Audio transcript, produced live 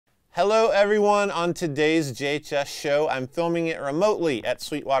Hello everyone. On today's JHS show, I'm filming it remotely at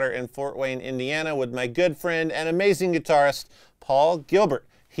Sweetwater in Fort Wayne, Indiana with my good friend and amazing guitarist, Paul Gilbert.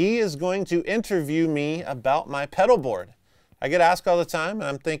 He is going to interview me about my pedal board. I get asked all the time and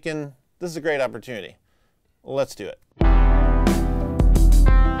I'm thinking, this is a great opportunity. Let's do it.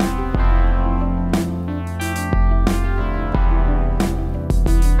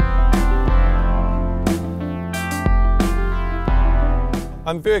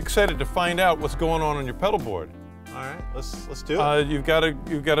 I'm very excited to find out what's going on your pedal board. All right, let's do it. You've got a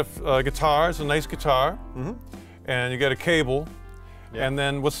guitar. It's a nice guitar, and you got a cable. Yeah. And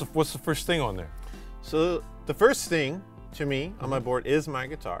then what's the first thing on there? So the first thing to me on my board is my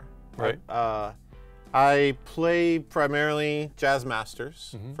guitar. Right. I play primarily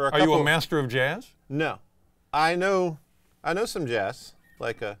Jazzmasters. For a Are you a master of jazz? No, I know some jazz,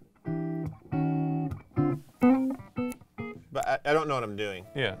 like a. But I don't know what I'm doing.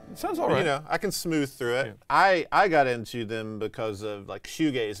 Yeah, it sounds all right. You know, I can smooth through it. Yeah. I got into them because of like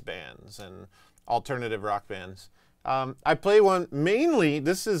shoegaze bands and alternative rock bands. I play one mainly.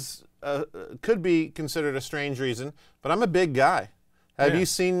 This is could be considered a strange reason, but I'm a big guy. Have you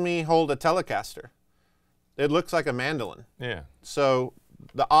seen me hold a Telecaster? It looks like a mandolin. Yeah. So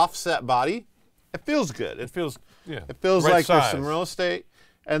the offset body, it feels good. It feels like size. there's some real estate.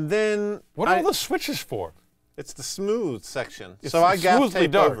 And then what are all the switches for? It's the smooth section. It's so I gaff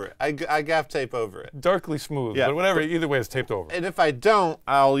tape dark. over it. I gaff tape over it. Darkly smooth, but whatever, either way it's taped over. And if I don't,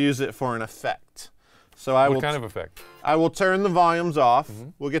 I'll use it for an effect. So What kind of effect? I will turn the volumes off.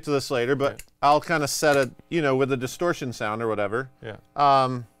 We'll get to this later, but I'll kind of set a, with a distortion sound or whatever. Yeah.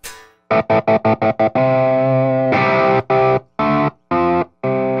 How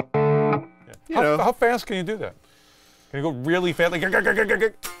fast can you do that? Can you go really fast? Like,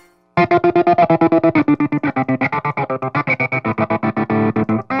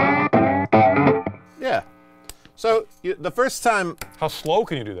 yeah. So the first time. How slow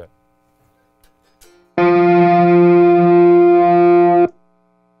can you do that?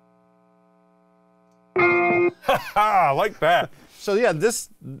 I like that. So yeah,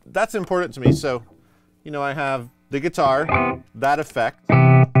 that's important to me. So, I have the guitar, that effect,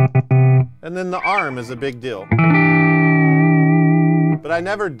 and then the arm is a big deal. But I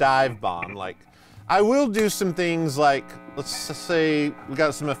never dive bomb. Like, I will do some things like, let's say we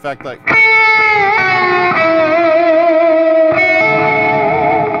got some effect like.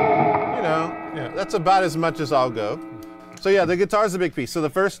 That's about as much as I'll go. So yeah, the guitar's a big piece. So the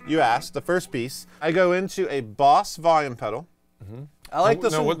first piece, I go into a Boss volume pedal. I like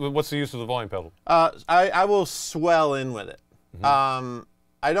this one. What's the use of the volume pedal? I will swell in with it.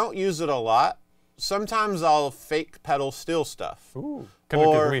 I don't use it a lot. Sometimes I'll fake pedal steel stuff. Ooh.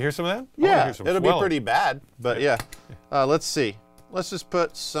 Can we hear some of that? Yeah, it'll be pretty bad, but yeah. Let's see. Let's just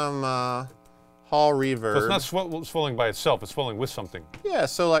put some hall reverb. So it's not swelling by itself, it's swelling with something. Yeah,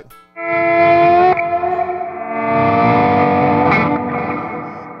 so like.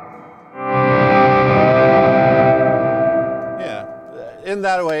 In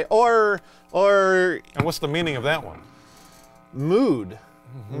that way, or. And what's the meaning of that one? Mood.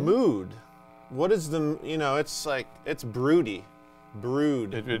 Mood. What is the, it's like, it's broody.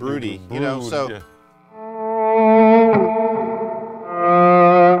 Broody. So. Yeah.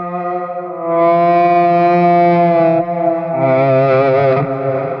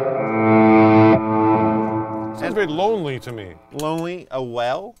 Sounds very lonely to me. Lonely, a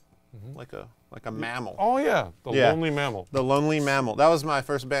well, like a mammal. Oh yeah, the Lonely Mammal. The Lonely Mammal. That was my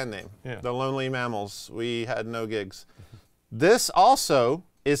first band name. Yeah. The Lonely Mammals. We had no gigs. This also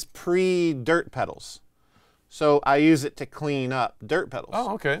is pre-dirt pedals. So I use it to clean up dirt pedals.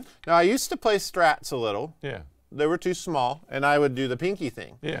 Oh, okay. Now I used to play Strats a little. Yeah. They were too small, and I would do the pinky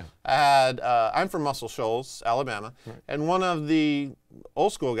thing. Yeah. I had, I'm from Muscle Shoals, Alabama, and one of the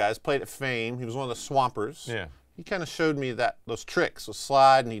old school guys played at Fame. He was one of the Swampers. Yeah. He kind of showed me those tricks with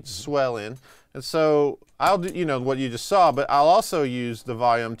slide, and he'd swell in. And so I'll do, what you just saw, but I'll also use the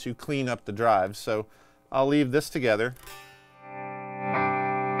volume to clean up the drives. So I'll leave this together.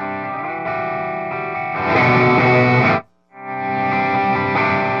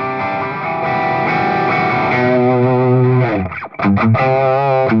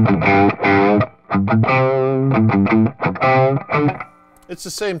 It's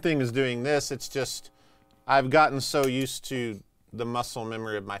the same thing as doing this. It's just I've gotten so used to the muscle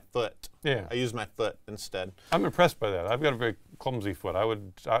memory of my foot. Yeah. I use my foot instead. I'm impressed by that. I've got a very clumsy foot.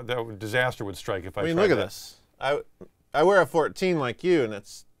 Disaster would strike if I tried that. I mean, look at this. I wear a 14 like you, and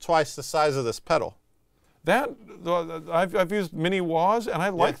it's twice the size of this pedal. I've used mini wahs, and I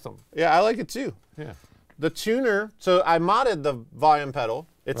like them. Yeah, I like it too. Yeah. The tuner, so I modded the volume pedal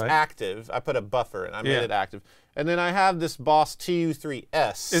It's right. active. I put a buffer and I made Yeah. it active. And then I have this Boss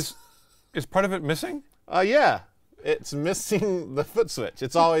TU3S. Is part of it missing? Yeah. It's missing the foot switch.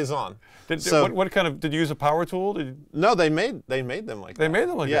 It's always on. What kind of, did you use a power tool? No, they made them like that. They made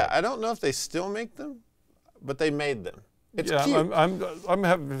them like that? Yeah, I don't know if they still make them, but they made them. It's yeah, cute. I'm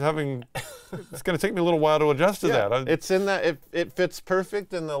having, it's going to take me a little while to adjust to that. It's in that, it fits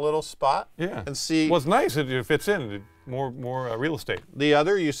perfect in the little spot. Yeah. And see. Well, it's nice. It fits in. More real estate. The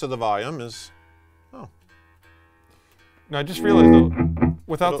other use of the volume is, Now, I just realized, though,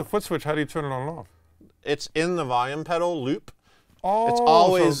 without the foot switch, how do you turn it on and off? it's in the volume pedal loop. Oh, It's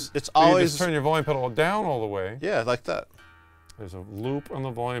always, so it's you always. just turn your volume pedal down all the way. Yeah, like that. There's a loop on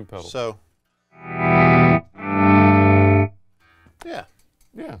the volume pedal. So. Yeah.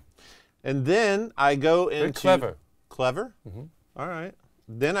 Yeah. And then I go into. Very clever. Clever? Mm-hmm. All right.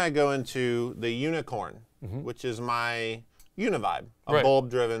 Then I go into the Unicorn, Mm-hmm. which is my Univibe, a Right.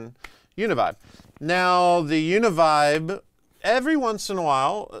 bulb-driven Univibe. Now, the Univibe, every once in a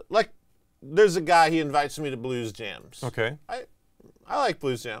while, like, there's a guy, he invites me to blues jams. Okay. I like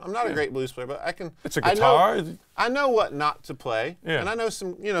blues jam. I'm not a great blues player, but I can. It's a guitar. I know what not to play, Yeah. and I know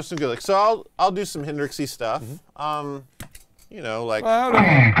some, some good. Like, so I'll do some Hendrixy stuff. Like.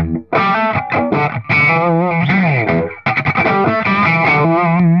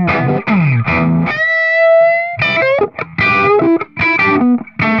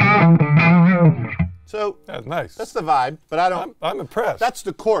 So That's nice. that's the vibe, but I don't. I'm impressed. That's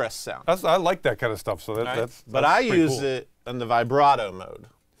the chorus sound. I like that kind of stuff. So that's But I pretty use cool. it in the vibrato mode.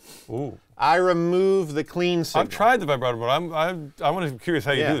 Ooh. I remove the clean signal. I've tried the vibrato, but I want to be curious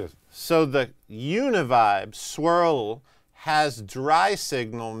how you do this. So the Univibe swirl has dry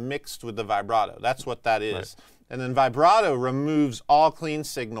signal mixed with the vibrato. That's what that is. Right. And then vibrato removes all clean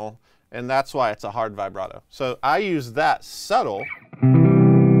signal, and that's why it's a hard vibrato. So I use that subtle.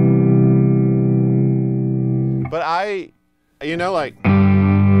 But like.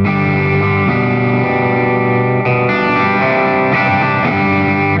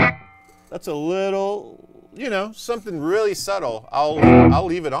 That's a little, something really subtle. I'll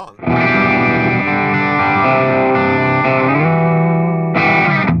leave it on.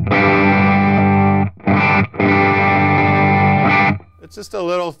 It's just a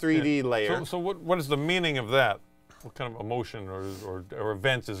little 3D layer. So what is the meaning of that? What kind of emotion or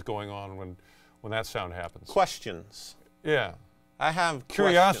event is going on when that sound happens? Questions. Yeah. I have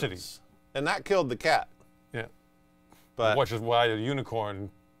Curiosity. questions. And that killed the cat. Yeah. But Which is why a unicorn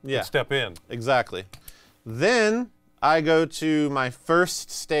yeah, would step in. exactly. Then I go to my first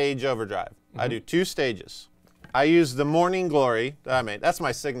stage overdrive. I do 2 stages. I use the Morning Glory that I made. That's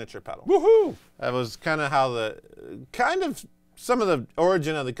my signature pedal. Woohoo! That was kind of how some of the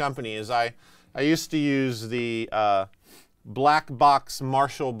origin of the company is. I used to use the black box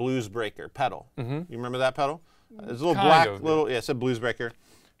Marshall Blues Breaker pedal. You remember that pedal? It's a little Kind black, of, little, yeah, it's a Blues Breaker.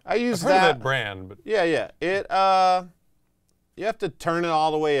 I use I've heard of that brand, but Yeah. It, you have to turn it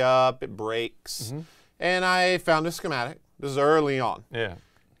all the way up, it breaks. And I found a schematic. This is early on. yeah.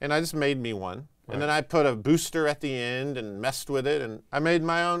 And I just made me one. Right. And then I put a booster at the end and messed with it, and I made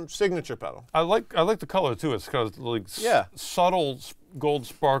my own signature pedal. I like the color too. It's got like Yeah. subtle gold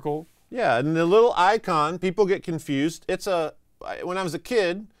sparkle. Yeah, and the little icon, people get confused. When I was a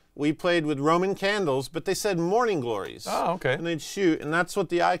kid, we played with Roman candles, but they said Morning Glories. Oh, okay. And they'd shoot, and that's what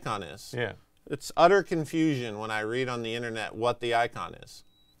the icon is. Yeah. It's utter confusion when I read on the internet what the icon is.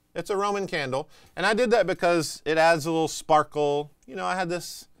 It's a Roman candle, and I did that because it adds a little sparkle. I had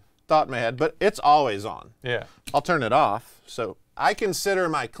this thought in my head, but it's always on. Yeah. I'll turn it off, so I consider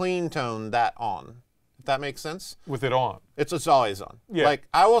my clean tone that on, if that makes sense. With it on. It's always on. Yeah. Like,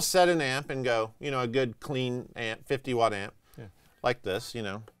 I will set an amp and go, a good clean amp, 50-watt amp, Yeah. like this,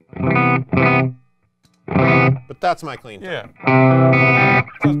 But that's my clean tone. Yeah.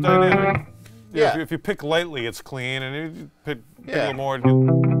 So it's dynamic. Yeah. If you pick lightly, it's clean, and if you pick a Yeah. little more.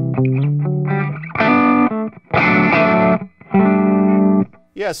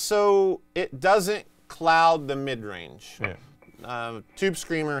 Yeah, so it doesn't cloud the mid-range. Yeah. Tube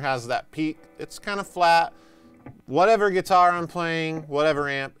Screamer has that peak. It's kind of flat. Whatever guitar I'm playing, whatever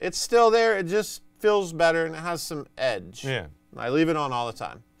amp, it's still there. It just feels better, and it has some edge. Yeah. I leave it on all the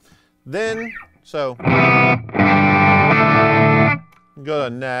time. Then, so go to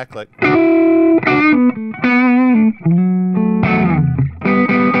neck, like.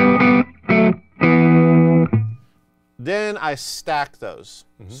 Then I stack those.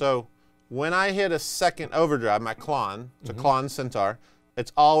 So when I hit a second overdrive, my Klon, it's a Klon Centaur,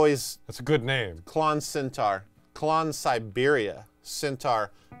 it's always That's a good name. Klon Centaur, Klon Siberia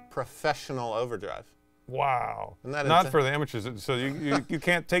Centaur Professional Overdrive. Wow. Isn't that Not insane? for the amateurs. So you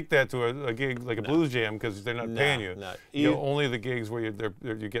can't take that to a gig like a blues jam because they're not paying you. No. You know, only the gigs where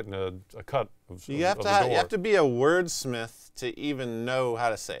you're getting a cut of, You have of to the door. you have to be a wordsmith to even know how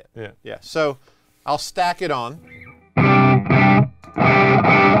to say it. Yeah. Yeah. So I'll stack it on.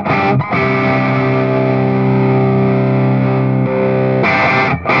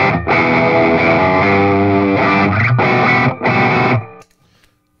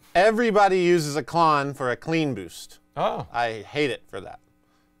 Everybody uses a Klon for a clean boost. Oh. I hate it for that.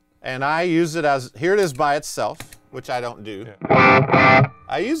 And I use it as, here it is by itself, which I don't do. Yeah.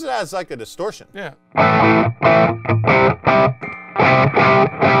 I use it as like a distortion. Yeah.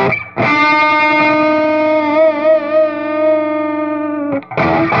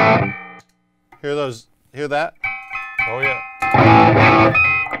 Hear that? Oh yeah.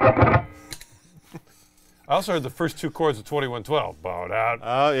 I also heard the first two chords of 2112. Bowed out.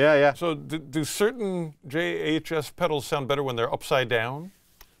 Oh, yeah. So do certain JHS pedals sound better when they're upside down?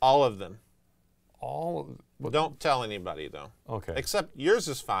 All of them. All. Don't tell anybody though. Okay. Except yours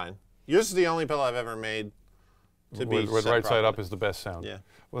is fine. Yours is the only pedal I've ever made to be Where the set right side up properly. is the best sound. Yeah.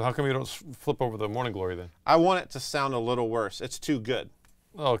 Well, how come you don't flip over the Morning Glory then? I want it to sound a little worse. It's too good.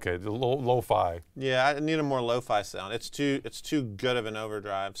 Okay, the lo-fi. Yeah, I need a more lo-fi sound. It's too good of an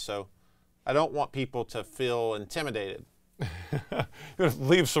overdrive, so I don't want people to feel intimidated. You gotta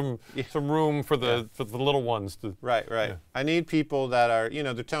leave some room for the little ones to. Right. Yeah. I need people that are,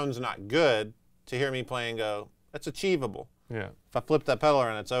 their tone's not good to hear me play and go, that's achievable. Yeah. If I flip that pedal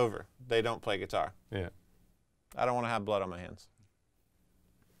around, it's over. They don't play guitar. Yeah. I don't want to have blood on my hands.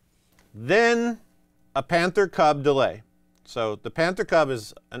 Then a Panther Cub delay. So the Panther Cub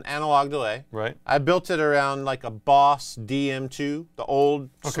is an analog delay. Right. I built it around like a Boss DM2, the old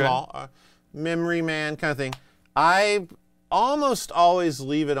small memory man kind of thing. I almost always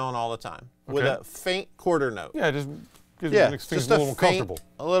leave it on all the time with a faint quarter note. Yeah, just makes things a little more comfortable.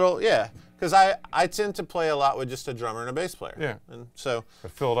 A little, yeah. Because I tend to play a lot with just a drummer and a bass player. Yeah. And so.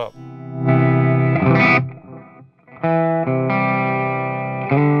 Fill it up.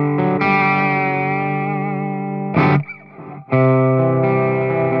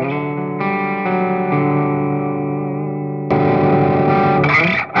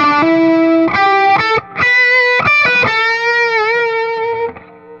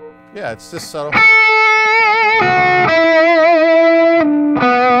 Yeah, it's just subtle.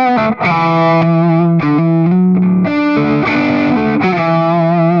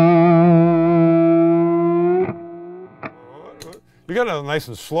 You got it nice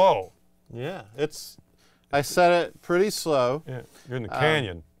and slow. Yeah, I set it pretty slow. Yeah, you're in the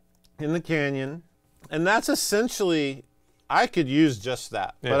canyon. In the canyon. And that's essentially, I could use just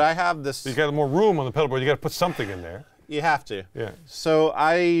that. Yeah. But I have this. You got more room on the pedal board. You got to put something in there. You have to. Yeah. So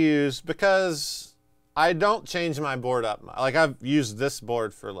I use, because I don't change my board up. Like I've used this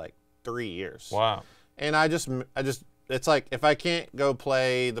board for like 3 years. Wow. And I just, it's like if I can't go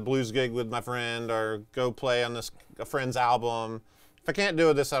play the blues gig with my friend or go play on a friend's album, if I can't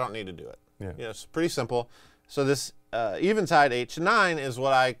do this, I don't need to do it. Yeah. It's pretty simple. So this Eventide H9 is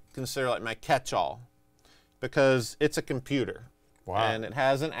what I consider like my catch-all because it's a computer. Wow. And it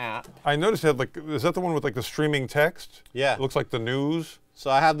has an app. I noticed it had is that the one with like the streaming text? Yeah. It looks like the news. So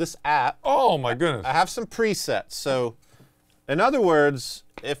I have this app. Oh my goodness. I have some presets. So in other words,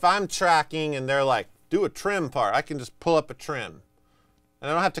 if I'm tracking and they're like, do a trim part, I can just pull up a trim. And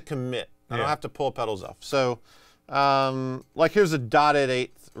I don't have to commit. I don't have to pull pedals off. So like here's a dotted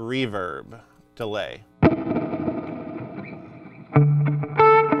eighth reverb delay.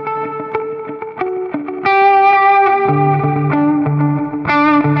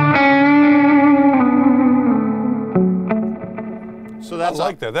 So that's I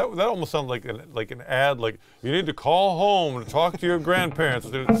like that. That almost sounds like an ad. Like you need to call home to talk to your grandparents.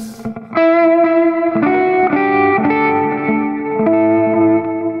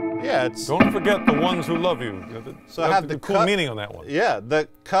 Yeah, it's. Don't forget the ones who love you. So I have the cool meaning on that one. Yeah, the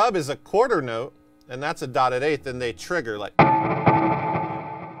Cub is a quarter note, and that's a dotted eighth, and they trigger like.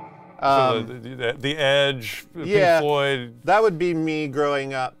 So the Edge, yeah, Pink Floyd. That would be me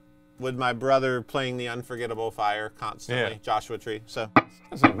growing up with my brother playing the Unforgettable Fire constantly, Joshua Tree. So.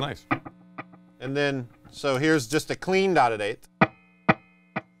 That sounds nice. And then, so here's just a clean dotted eighth.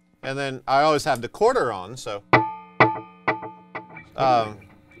 And then I always have the quarter on, so.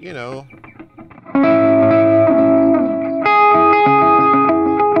 You know.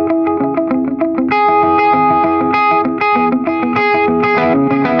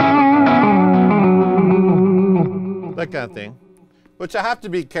 That kind of thing. Which I have to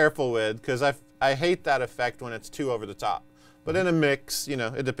be careful with because I hate that effect when it's too over the top. But in a mix,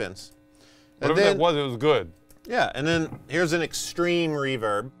 it depends. Whatever that was, it was good. Yeah, and then here's an extreme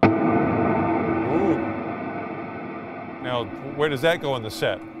reverb. Ooh. Now, where does that go in the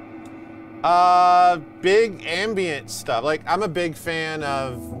set? Big ambient stuff. Like, I'm a big fan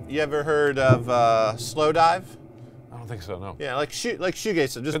of, you ever heard of Slow Dive? I don't think so, no. Yeah, like shoegaze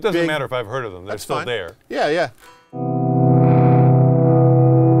stuff. Just it doesn't big, matter if I've heard of them. They're still fine. there. Yeah, yeah.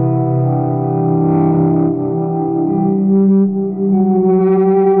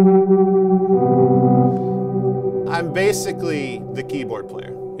 I'm basically the keyboard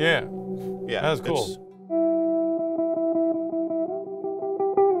player. Yeah. Yeah. That's cool.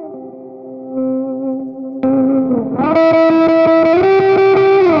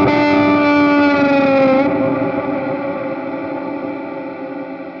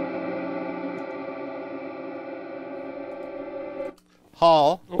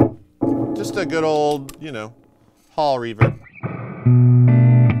 Hall. Just a good old, you know, hall reverb.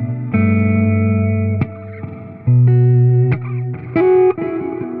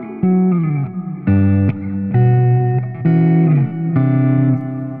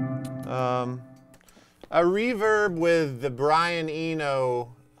 A reverb with the Brian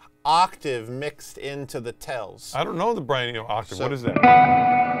Eno octave mixed into the tells. I don't know the Brian Eno octave. So, what is that?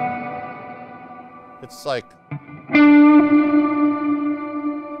 It's like,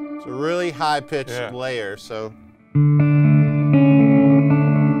 it's a really high-pitched layer, so.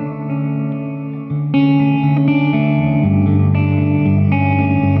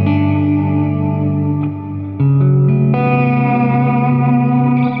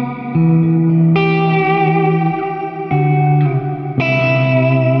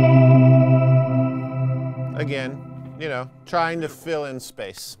 Again, you know, trying to fill in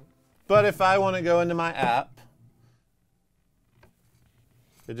space. But if I want to go into my app,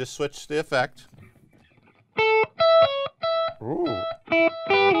 I just switch the effect. Ooh.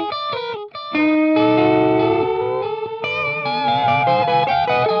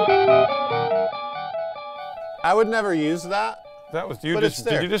 I would never use that. That was you. But Just it's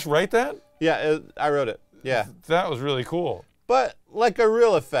there. did you just write that? Yeah, I wrote it. Yeah. That was really cool. But like a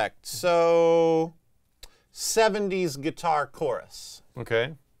real effect. So 70s guitar chorus.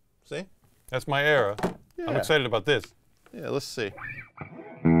 Okay. See? That's my era. Yeah. I'm excited about this. Yeah, let's see.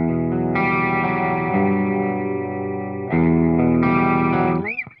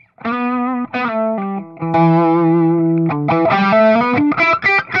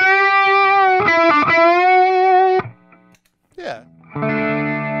 Yeah.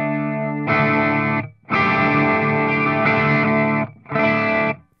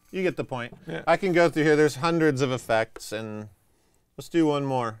 You get the point. Yeah. I can go through here. There's hundreds of effects, and let's do one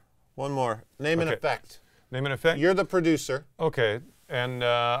more. One more. Name an effect. Name an effect? You're the producer. Okay. And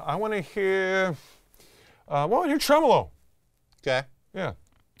I want to hear, I want to hear tremolo. Okay. Yeah.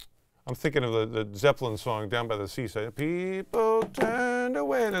 I'm thinking of the Zeppelin song, Down by the Seaside. People turned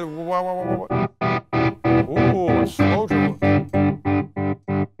away. Ooh, a slow tremolo.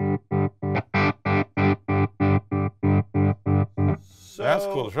 That's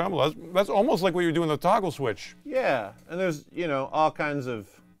cool, the tremolo. That's almost like what you're doing the toggle switch. Yeah, and there's, you know, all kinds of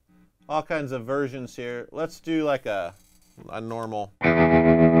versions here. Let's do like a normal.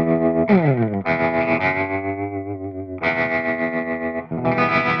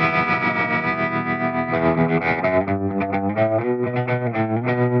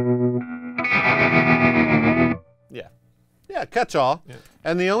 Yeah. Yeah, catch-all. Yeah.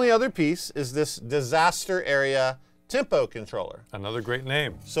 And the only other piece is this disaster area tempo controller. Another great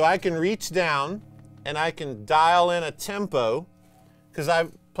name. So I can reach down and I can dial in a tempo, because I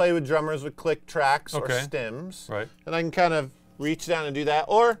play with drummers with click tracks or stems. Right. And I can kind of reach down and do that.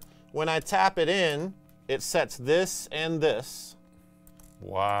 Or when I tap it in, it sets this and this.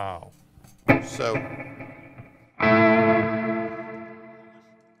 Wow. So.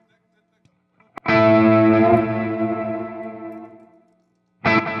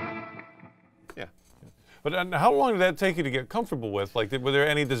 Yeah. But how long did that take you to get comfortable with? Like, were there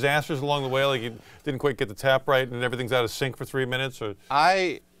any disasters along the way? Like, you didn't quite get the tap right and everything's out of sync for 3 minutes? Or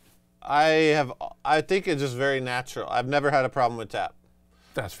I think it's just very natural. I've never had a problem with tap.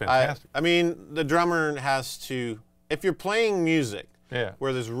 That's fantastic. I mean, the drummer has to, if you're playing music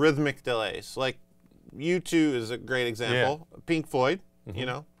where there's rhythmic delays, like U2 is a great example, Pink Floyd, you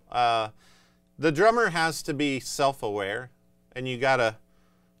know, the drummer has to be self-aware, and you gotta,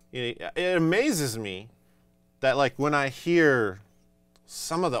 you know, it amazes me that, like, when I hear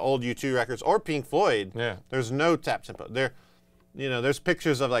some of the old U2 records or Pink Floyd, there's no tap tempo. You know, there's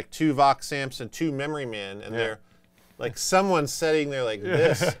pictures of like 2 Vox amps and 2 Memory Men, and they're like someone's sitting there like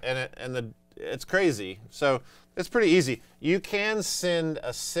this, and it's crazy. So It's pretty easy. You can send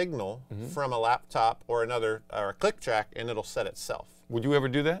a signal from a laptop or another or a click track, and it'll set itself. Would you ever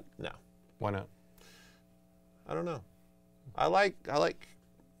do that? No, Why not? I don't know. I like.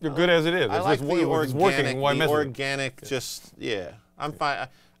 You're good as it is. I like it's the working. Why mess with it? organic. Just I'm fine.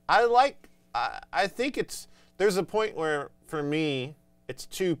 I think there's a point where for me it's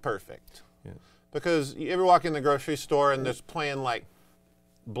too perfect. Yeah. Because you ever walk in the grocery store and there's playing like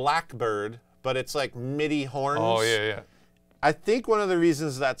Blackbird, but it's like MIDI horns. Oh yeah. I think one of the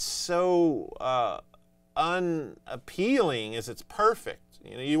reasons that's so unappealing is it's perfect.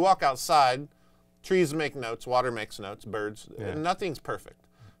 You know, you walk outside, trees make notes, water makes notes, birds, and nothing's perfect.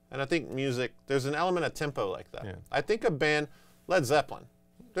 And I think music, there's an element of tempo like that. Yeah. I think a band, Led Zeppelin,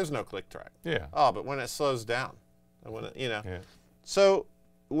 there's no click track. Yeah. Oh, but when it slows down, and when it, Yeah. So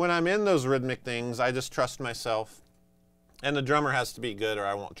when I'm in those rhythmic things, I just trust myself, and the drummer has to be good, or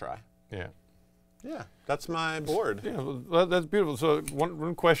I won't try. Yeah. Yeah, that's my board. Yeah, well, that's beautiful. So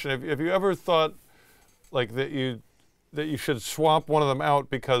one question: Have you ever thought like that you should swap one of them out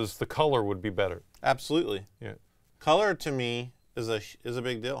because the color would be better? Absolutely. Yeah. Color to me is a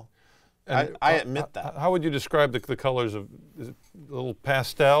big deal. And I admit that. How would you describe the colors of? Is it a little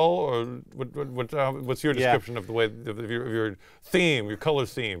pastel, or what's your description of the way of your theme, your color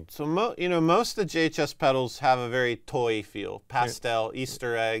theme? So most of the JHS pedals have a very toy feel, pastel,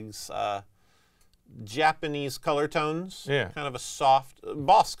 Easter eggs, Japanese color tones. Yeah. Kind of a soft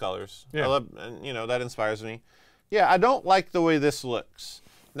boss colors. Yeah. I love, and that inspires me. Yeah, I don't like the way this looks.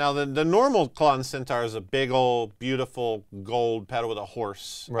 Now the normal Klon Centaur is a big old beautiful gold pedal with a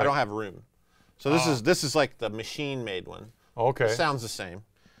horse. Right. I don't have room. So this is like the machine made one. Okay. It sounds the same.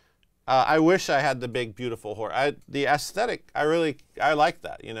 I wish I had the big beautiful horse. The aesthetic, I like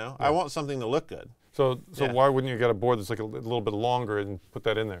that, Yeah. I want something to look good. So why wouldn't you get a board that's like a little bit longer and put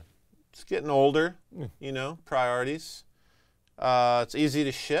that in there? It's getting older, priorities. It's easy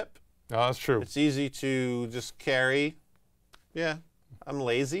to ship. Oh, that's true. It's easy to just carry. Yeah, I'm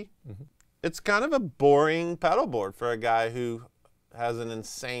lazy. It's kind of a boring pedal board for a guy who has an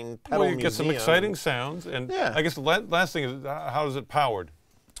insane pedal Well, you museum. get some exciting sounds, and I guess the last thing is how is it powered?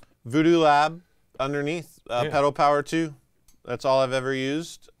 Voodoo Lab underneath, pedal power too. That's all I've ever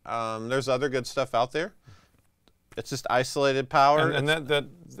used. There's other good stuff out there. It's just isolated power. And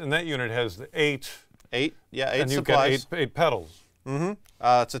that unit has the eight and you've supplies. Got eight pedals.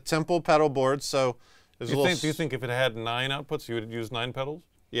 It's a Temple pedal board, so there's do you think if it had 9 outputs, you would use 9 pedals?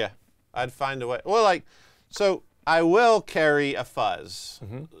 Yeah, I'd find a way. Well, so I will carry a fuzz.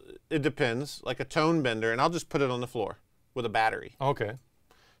 It depends, like a tone bender, and I'll just put it on the floor with a battery. Okay.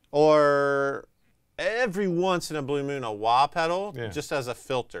 Or every once in a blue moon, a wah pedal, just as a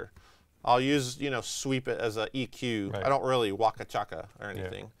filter. I'll use, sweep it as a EQ. Right. I don't really waka chaka or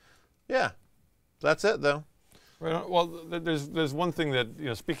anything. Yeah, that's it though. Right on. Well, there's one thing that,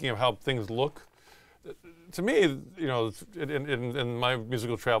 speaking of how things look, to me, in my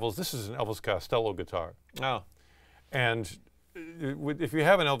musical travels, this is an Elvis Costello guitar. Oh. And if you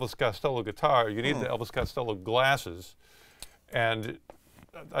have an Elvis Costello guitar, you need the Elvis Costello glasses, and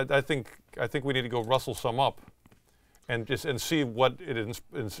I think we need to go rustle some up, and see what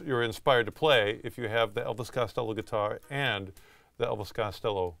you're inspired to play if you have the Elvis Costello guitar and the Elvis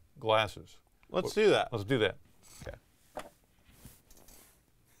Costello glasses. Let's do that. Let's do that. Okay.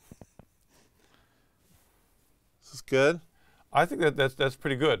 This is good. I think that's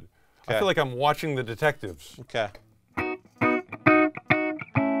pretty good. I feel like I'm watching The Detectives. Okay.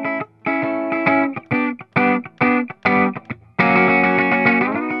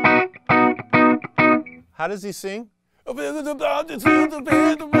 How does he sing?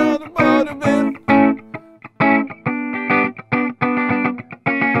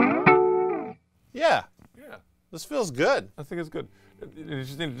 Yeah. Yeah. This feels good. I think it's good. You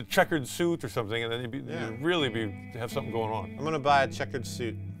just need a checkered suit or something, and then you'd really have something going on. I'm gonna buy a checkered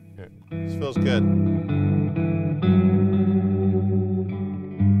suit. Yeah. This feels good.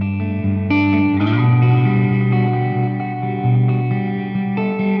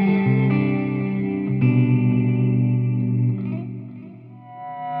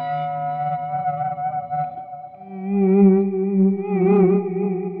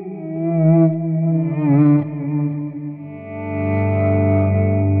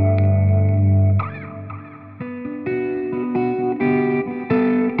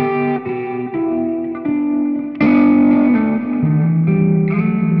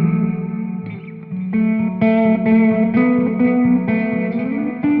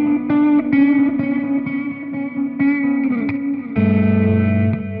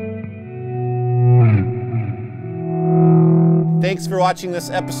 Thanks for watching this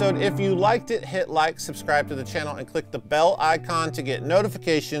episode. If you liked it, hit like, subscribe to the channel, and click the bell icon to get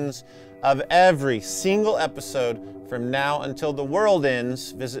notifications of every single episode from now until the world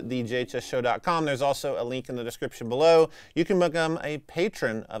ends. Visit thejhsshow.com. There's also a link in the description below. You can become a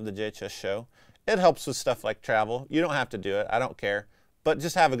patron of the JHS Show. It helps with stuff like travel. You don't have to do it. I don't care. But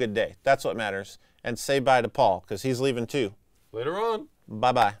just have a good day. That's what matters. And say bye to Paul, because he's leaving too. Later on.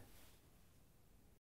 Bye-bye.